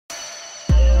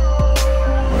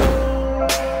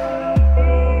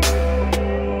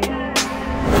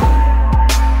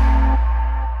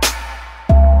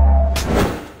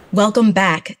Welcome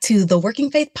back to the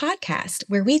Working Faith Podcast,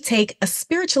 where we take a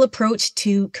spiritual approach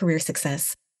to career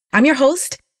success. I'm your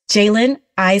host, Jalen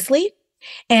Isley,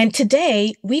 and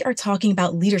today we are talking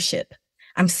about leadership.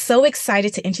 I'm so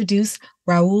excited to introduce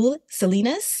Raul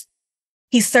Salinas.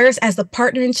 He serves as the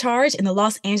partner in charge in the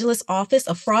Los Angeles office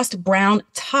of Frost Brown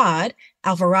Todd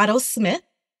Alvarado Smith,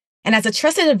 and as a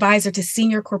trusted advisor to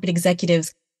senior corporate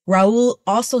executives, Raul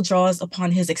also draws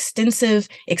upon his extensive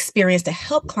experience to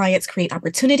help clients create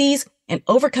opportunities and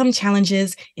overcome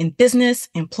challenges in business,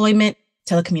 employment,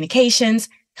 telecommunications,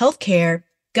 healthcare,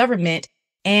 government,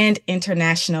 and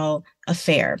international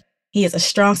affairs. He is a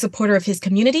strong supporter of his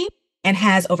community and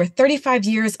has over 35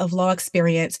 years of law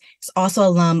experience. He's also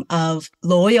alum of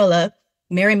Loyola,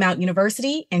 Marymount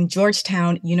University, and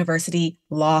Georgetown University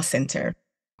Law Center.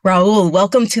 Raul,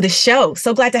 welcome to the show.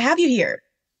 So glad to have you here.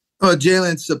 Oh,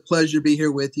 Jalen, it's a pleasure to be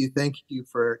here with you. Thank you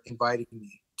for inviting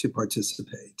me to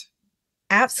participate.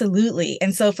 Absolutely.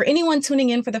 And so for anyone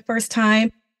tuning in for the first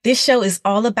time, this show is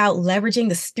all about leveraging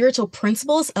the spiritual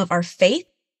principles of our faith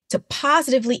to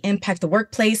positively impact the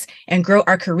workplace and grow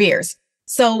our careers.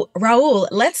 So Raul,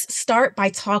 let's start by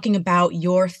talking about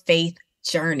your faith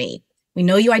journey. We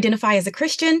know you identify as a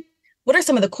Christian. What are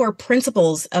some of the core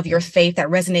principles of your faith that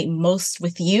resonate most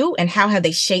with you, and how have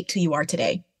they shaped who you are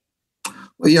today?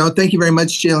 Well, thank you very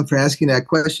much, Jalen, for asking that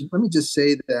question. Let me just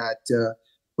say that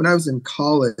when I was in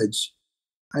college,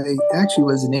 I actually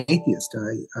was an atheist.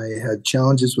 I had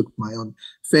challenges with my own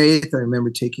faith. I remember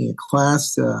taking a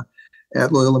class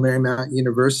at Loyola Marymount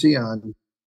University on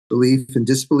belief and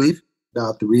disbelief,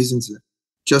 about the reasons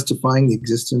justifying the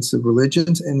existence of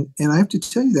religions. And I have to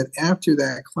tell you that after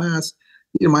that class,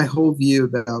 my whole view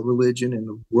about religion and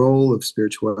the role of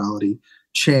spirituality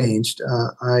changed.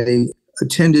 I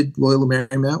attended Loyola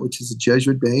Marymount, which is a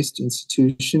Jesuit-based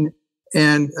institution,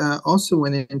 and also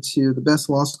went into the best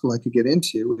law school I could get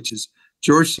into, which is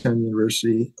Georgetown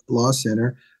University Law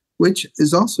Center, which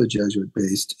is also a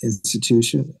Jesuit-based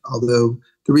institution, although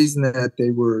the reason that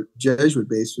they were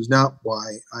Jesuit-based was not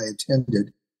why I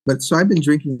attended. But so I've been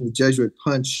drinking the Jesuit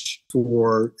punch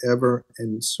forever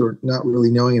and sort of not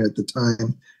really knowing it at the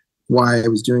time why I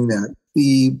was doing that.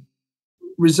 The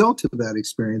result of that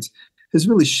experience has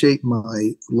really shaped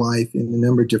my life in a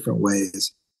number of different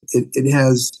ways. It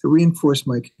has reinforced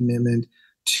my commitment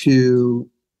to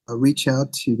reach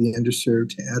out to the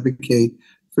underserved, to advocate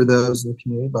for those in the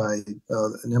community by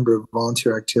a number of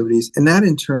volunteer activities. And that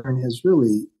in turn has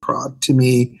really brought to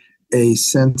me a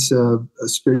sense of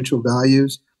spiritual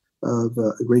values, of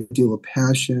a great deal of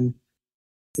passion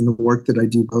in the work that I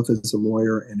do, both as a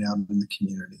lawyer and out in the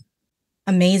community.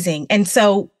 Amazing. And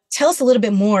so tell us a little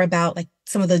bit more about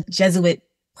some of the Jesuit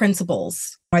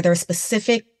principles. Are there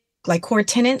specific core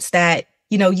tenets that,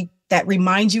 that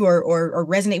remind you or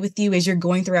resonate with you as you're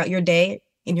going throughout your day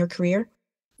in your career?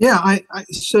 Yeah,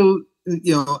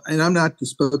 and I'm not the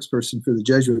spokesperson for the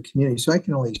Jesuit community, so I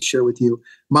can only share with you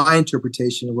my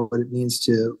interpretation of what it means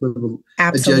to live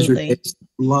a Jesuit-based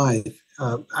life.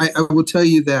 I will tell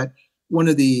you that one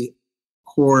of the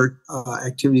core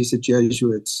activities that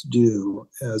Jesuits do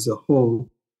as a whole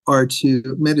are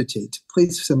to meditate, to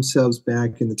place themselves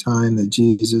back in the time that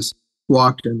Jesus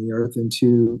walked on the earth, and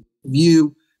to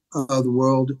view the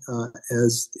world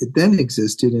as it then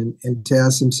existed, and to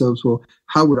ask themselves, well,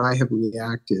 how would I have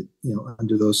reacted,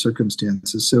 under those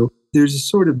circumstances? So there's a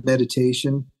sort of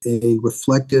meditation, a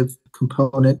reflective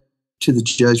component to the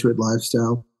Jesuit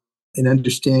lifestyle, an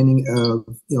understanding of,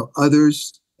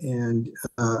 others and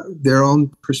their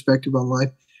own perspective on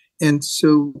life. And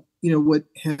so, what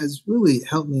has really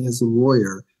helped me as a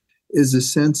lawyer is a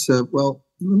sense of, well,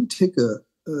 let me take a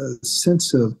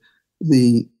sense of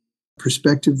the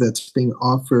perspective that's being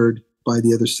offered by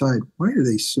the other side. Why are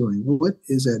they suing? What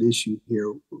is that issue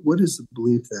here? What is the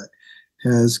belief that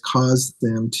has caused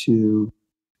them to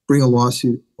bring a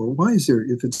lawsuit? Or why is there,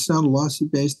 if it's not a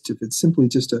lawsuit based, if it's simply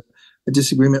just a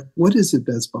disagreement, what is it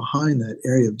that's behind that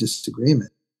area of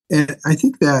disagreement? And I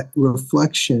think that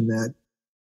reflection, that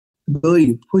ability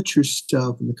to put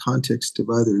yourself in the context of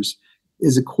others,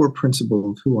 is a core principle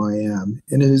of who I am.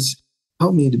 And it has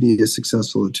helped me to be a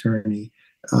successful attorney.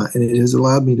 And it has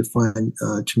allowed me to find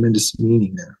tremendous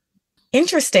meaning there.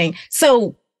 Interesting.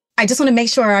 So I just want to make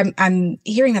sure I'm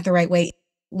hearing that the right way.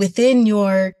 Within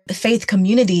your faith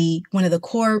community, one of the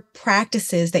core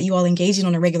practices that you all engage in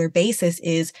on a regular basis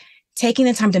is taking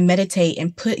the time to meditate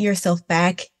and put yourself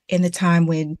back in the time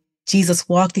when Jesus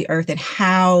walked the earth, and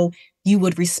how you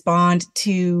would respond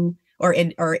to or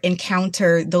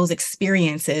encounter those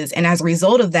experiences. And as a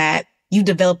result of that, you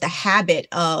develop the habit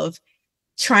of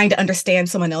trying to understand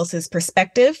someone else's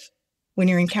perspective when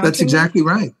you're encountering. That's exactly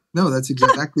right. No, that's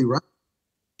exactly right.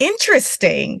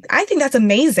 Interesting. I think that's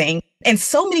amazing. And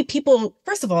so many people,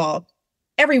 first of all,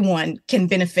 everyone can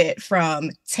benefit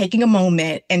from taking a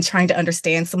moment and trying to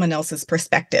understand someone else's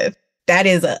perspective. That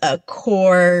is a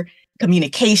core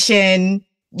communication,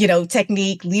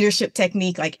 technique, leadership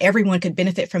technique. Like everyone could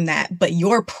benefit from that. But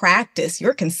your practice,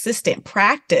 your consistent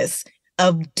practice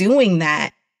of doing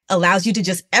that allows you to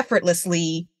just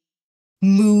effortlessly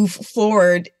move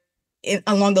forward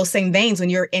along those same veins when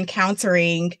you're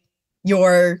encountering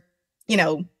the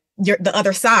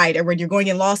other side, or when you're going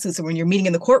in lawsuits, or when you're meeting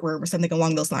in the courtroom or something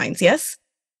along those lines. Yes?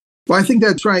 Well, I think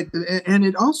that's right. And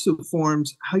it also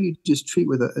forms how you just treat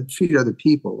other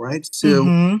people, right?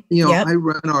 So, Yep. I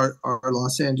run our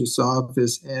Los Angeles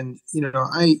office, and,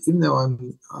 even though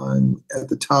I'm at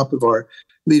the top of our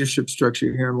leadership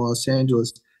structure here in Los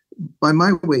Angeles, by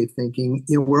my way of thinking,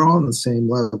 we're all on the same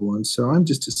level. And so I'm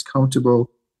just as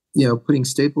comfortable, putting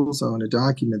staples on a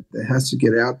document that has to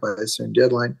get out by a certain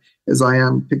deadline as I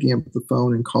am picking up the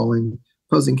phone and calling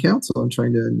opposing counsel and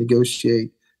trying to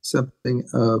negotiate something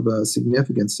of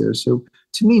significance there. So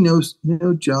to me,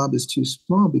 no job is too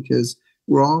small, because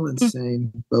we're all in the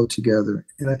same boat together.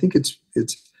 And I think it's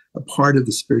a part of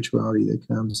the spirituality that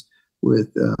comes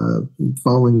with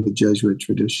following the Jesuit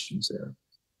traditions there.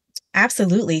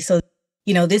 Absolutely. So,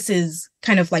 this is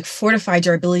kind of like fortified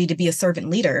your ability to be a servant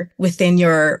leader within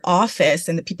your office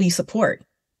and the people you support.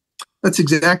 That's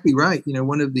exactly right.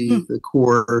 One of the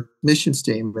core mission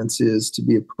statements is to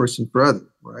be a person for others,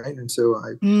 right? And so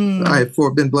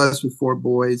I've been blessed with 4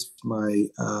 boys. My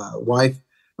wife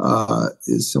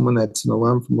is someone that's an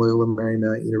alum from Loyola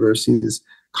Marymount University. This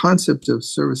concept of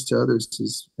service to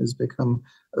others has become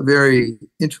a very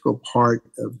integral part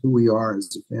of who we are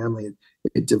as a family.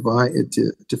 It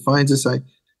defines us.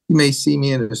 You may see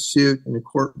me in a suit in a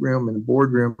courtroom, in a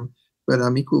boardroom, but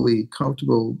I'm equally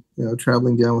comfortable,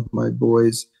 traveling down with my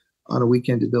boys on a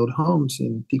weekend to build homes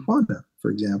in Tijuana, for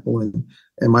example,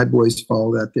 and my boys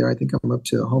follow that there. I think I'm up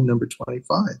to home number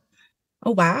 25.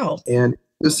 Oh, wow. And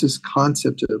this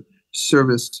concept of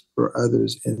service for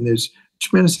others, and there's a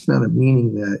tremendous amount of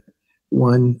meaning that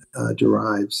one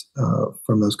derives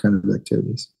from those kind of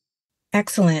activities.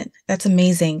 Excellent. That's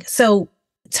amazing. So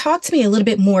talk to me a little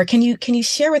bit more. Can you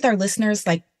share with our listeners,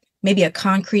 like maybe a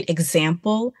concrete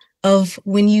example of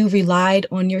when you relied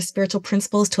on your spiritual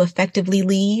principles to effectively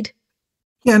lead?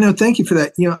 Yeah, no, thank you for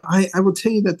that. I will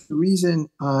tell you that the reason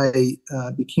I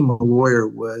became a lawyer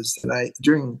was that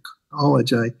during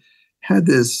college, I had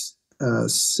this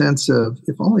sense of,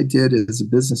 if all I did as a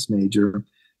business major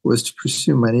was to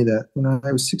pursue money, that when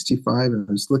I was 65 and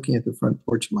I was looking at the front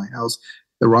porch of my house,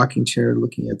 the rocking chair,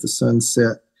 looking at the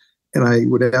sunset, and I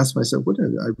would ask myself, what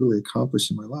did I really accomplish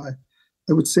in my life?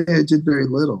 I would say I did very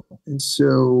little. And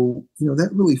so, that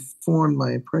really formed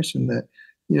my impression that,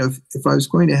 if I was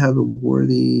going to have a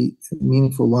worthy,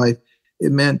 meaningful life,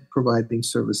 it meant providing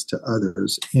service to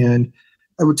others. And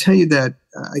I would tell you that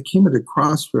I came at a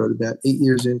crossroad about 8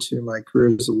 years into my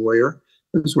career as a lawyer.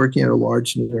 I was working at a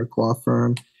large New York law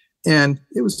firm, and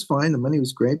it was fine. The money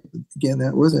was great. But again,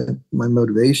 that wasn't my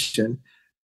motivation.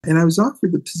 And I was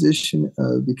offered the position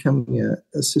of becoming an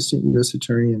assistant U.S.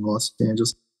 attorney in Los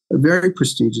Angeles, a very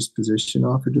prestigious position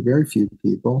offered to very few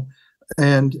people.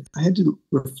 And I had to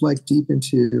reflect deep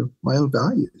into my own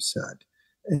value set,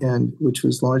 and which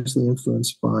was largely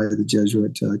influenced by the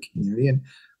Jesuit community. And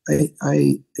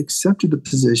I accepted the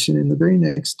position. And the very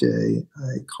next day,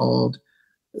 I called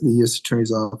the U.S.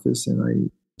 Attorney's office and I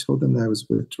told them that I was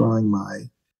withdrawing my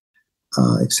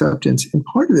acceptance. And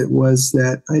part of it was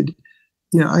that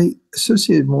I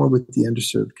associated more with the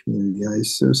underserved community. I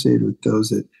associated with those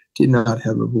that did not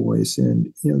have a voice.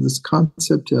 And, this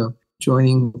concept of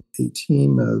joining a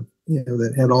team of,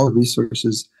 that had all the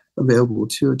resources available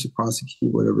to it to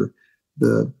prosecute whatever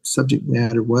the subject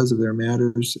matter was of their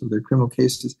matters, of their criminal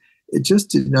cases, it just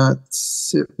did not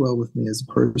sit well with me as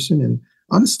a person. And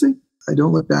honestly, I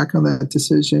don't look back on that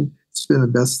decision. It's been the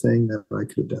best thing that I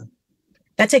could have done.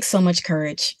 That takes so much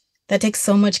courage. That takes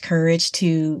so much courage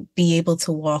to be able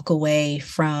to walk away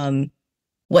from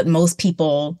what most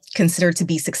people consider to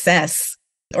be success,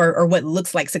 or what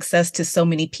looks like success to so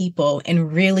many people,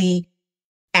 and really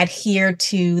adhere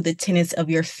to the tenets of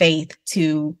your faith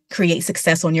to create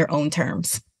success on your own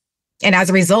terms. And as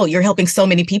a result, you're helping so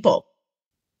many people.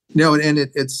 No, and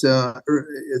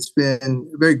it's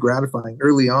been very gratifying.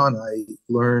 Early on, I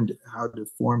learned how to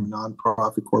form a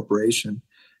nonprofit corporation.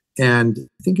 And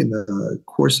I think in the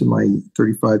course of my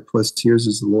 35 plus years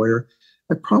as a lawyer,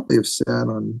 I probably have sat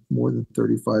on more than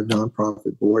 35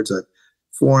 nonprofit boards. I've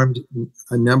formed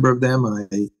a number of them.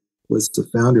 I was the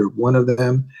founder of one of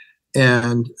them.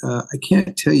 And I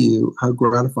can't tell you how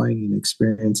gratifying an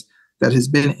experience that has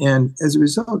been, and as a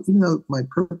result, even though my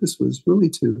purpose was really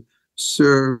to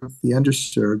serve the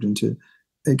underserved and to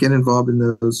get involved in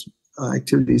those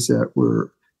activities that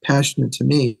were passionate to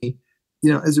me,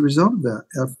 as a result of that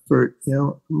effort,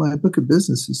 my book of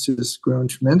business has just grown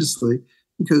tremendously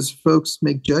because folks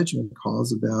make judgment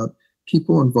calls about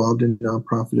people involved in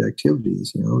nonprofit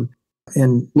activities,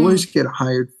 and lawyers get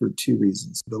hired for two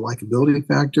reasons: the likability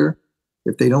factor.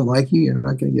 If they don't like you, you're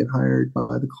not going to get hired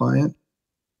by the client.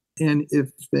 And if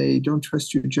they don't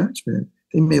trust your judgment,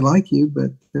 they may like you,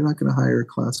 but they're not going to hire a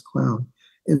class clown.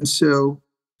 And so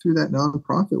through that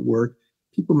nonprofit work,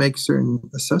 people make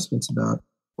certain assessments about,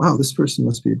 wow, this person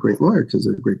must be a great lawyer because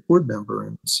they're a great board member.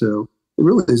 And so it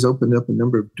really has opened up a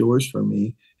number of doors for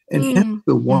me. And hence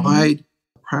the wide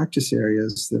practice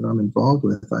areas that I'm involved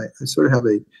with. I sort of have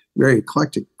a very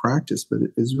eclectic practice, but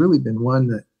it has really been one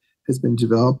that has been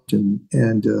developed and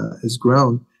has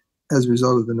grown as a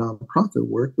result of the nonprofit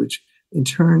work, which in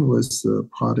turn was the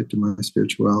product of my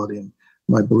spirituality and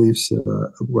my beliefs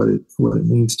of what it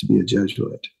means to be a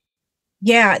Jesuit.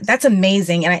 Yeah, that's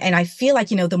amazing. And I feel like,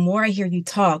 the more I hear you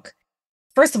talk,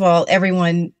 first of all,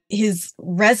 everyone, his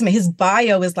resume, his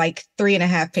bio is like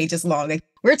 3.5 pages long. Like,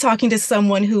 we're talking to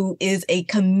someone who is a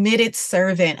committed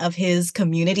servant of his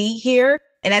community here.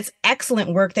 And that's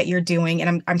excellent work that you're doing.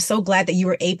 And I'm so glad that you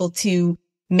were able to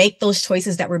make those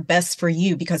choices that were best for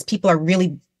you, because people are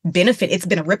really it's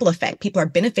been a ripple effect. People are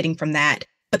benefiting from that.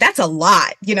 But that's a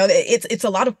lot, it's a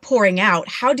lot of pouring out.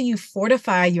 How do you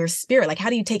fortify your spirit? Like, how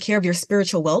do you take care of your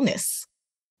spiritual wellness?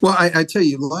 Well, I tell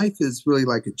you, life is really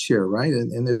like a chair, right?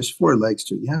 And there's 4 legs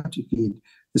to it. You have to feed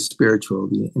the spiritual,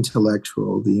 the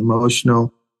intellectual, the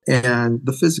emotional, and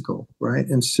the physical, right?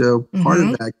 And so part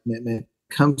of that commitment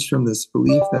comes from this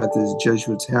belief that the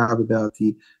Jesuits have about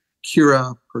the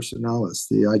cura personalis,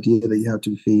 the idea that you have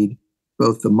to feed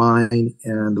both the mind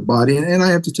and the body. And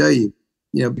I have to tell you,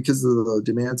 because of the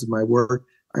demands of my work,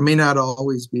 I may not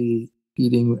always be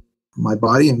feeding my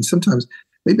body. And sometimes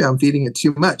maybe I'm feeding it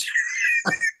too much.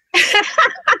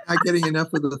 Not getting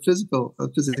enough of the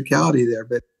physicality there.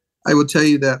 But I will tell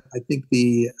you that I think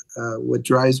what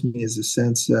drives me is a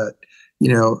sense that,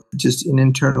 just an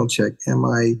internal check. Am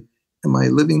I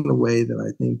living the way that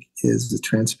I think is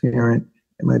transparent?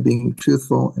 Am I being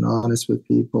truthful and honest with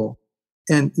people?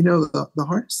 And, the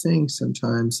hardest thing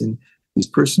sometimes in these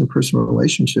person-to-person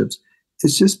relationships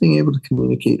is just being able to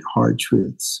communicate hard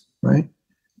truths, right?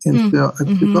 And so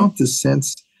I've developed this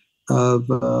sense of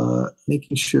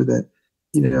making sure that,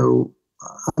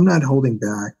 I'm not holding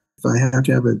back. If I have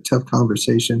to have a tough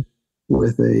conversation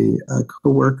with a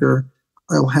coworker,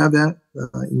 I'll have that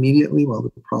immediately while the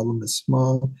problem is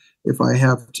small. If I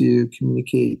have to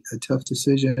communicate a tough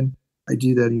decision, I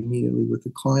do that immediately with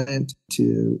the client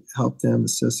to help them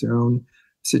assess their own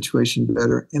situation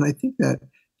better. And I think that,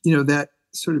 that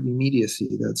sort of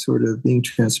immediacy, that sort of being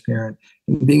transparent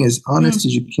and being as honest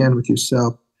as you can with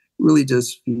yourself really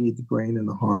does feed the brain and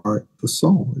the heart, the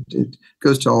soul. It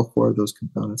goes to all 4 of those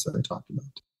components that I talked about.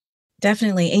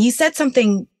 Definitely. And you said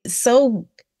something so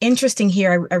interesting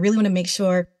here. I really want to make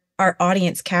sure our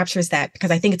audience captures that, because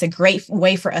I think it's a great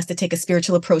way for us to take a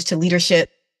spiritual approach to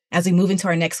leadership as we move into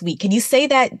our next week. Can you say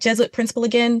that Jesuit principle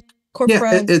again?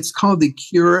 Yeah, it's called the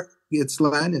cura. It's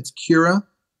Latin. It's cura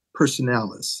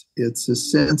personalis. It's a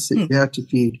sense that you have to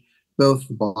feed both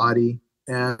the body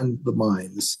and the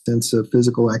mind, the sense of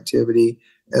physical activity,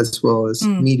 as well as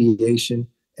mediation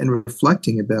and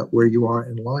reflecting about where you are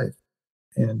in life.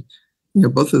 And,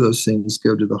 both of those things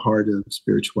go to the heart of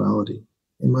spirituality,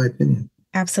 in my opinion.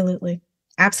 Absolutely.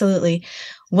 Absolutely.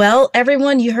 Well,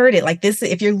 everyone, you heard it like this.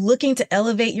 If you're looking to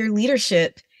elevate your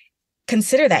leadership,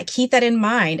 consider that. Keep that in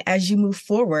mind as you move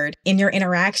forward in your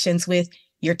interactions with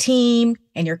your team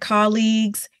and your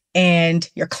colleagues and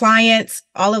your clients,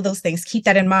 all of those things. Keep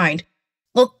that in mind.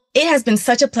 Well, it has been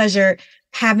such a pleasure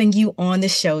having you on the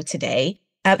show today.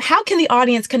 How can the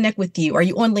audience connect with you? Are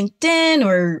you on LinkedIn,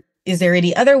 or is there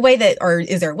any other way or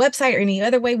is there a website or any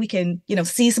other way we can,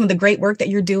 see some of the great work that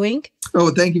you're doing?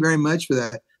 Oh, thank you very much for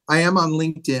that. I am on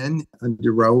LinkedIn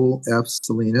under Raul F.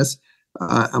 Salinas.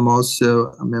 I'm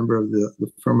also a member of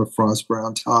the firm of Frost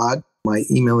Brown Todd. My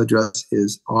email address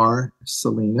is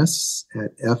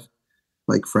rsalinas@f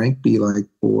like Frank, B like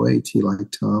boy, T like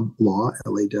Tom, law,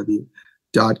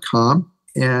 LAW.com.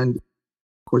 And of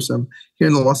course, I'm here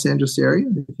in the Los Angeles area.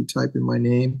 If you type in my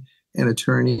name and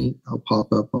attorney, I'll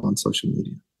pop up on social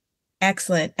media.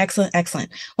 Excellent, excellent, excellent.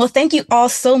 Well, thank you all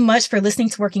so much for listening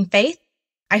to Working Faith.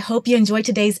 I hope you enjoyed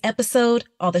today's episode,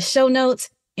 all the show notes,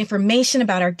 information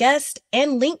about our guest,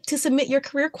 and link to submit your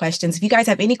career questions. If you guys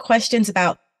have any questions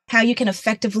about how you can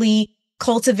effectively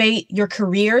cultivate your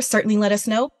career, certainly let us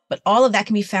know. but all of that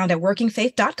can be found at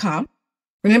workingfaith.com.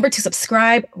 Remember to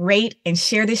subscribe, rate, and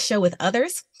share this show with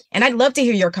others. And I'd love to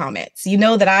hear your comments. You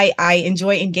know that I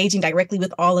enjoy engaging directly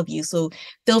with all of you. So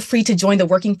feel free to join the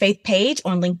Working Faith page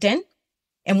on LinkedIn.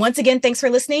 And once again, thanks for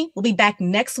listening. We'll be back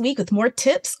next week with more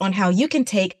tips on how you can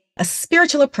take a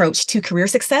spiritual approach to career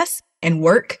success and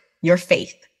work your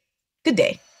faith. Good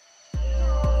day.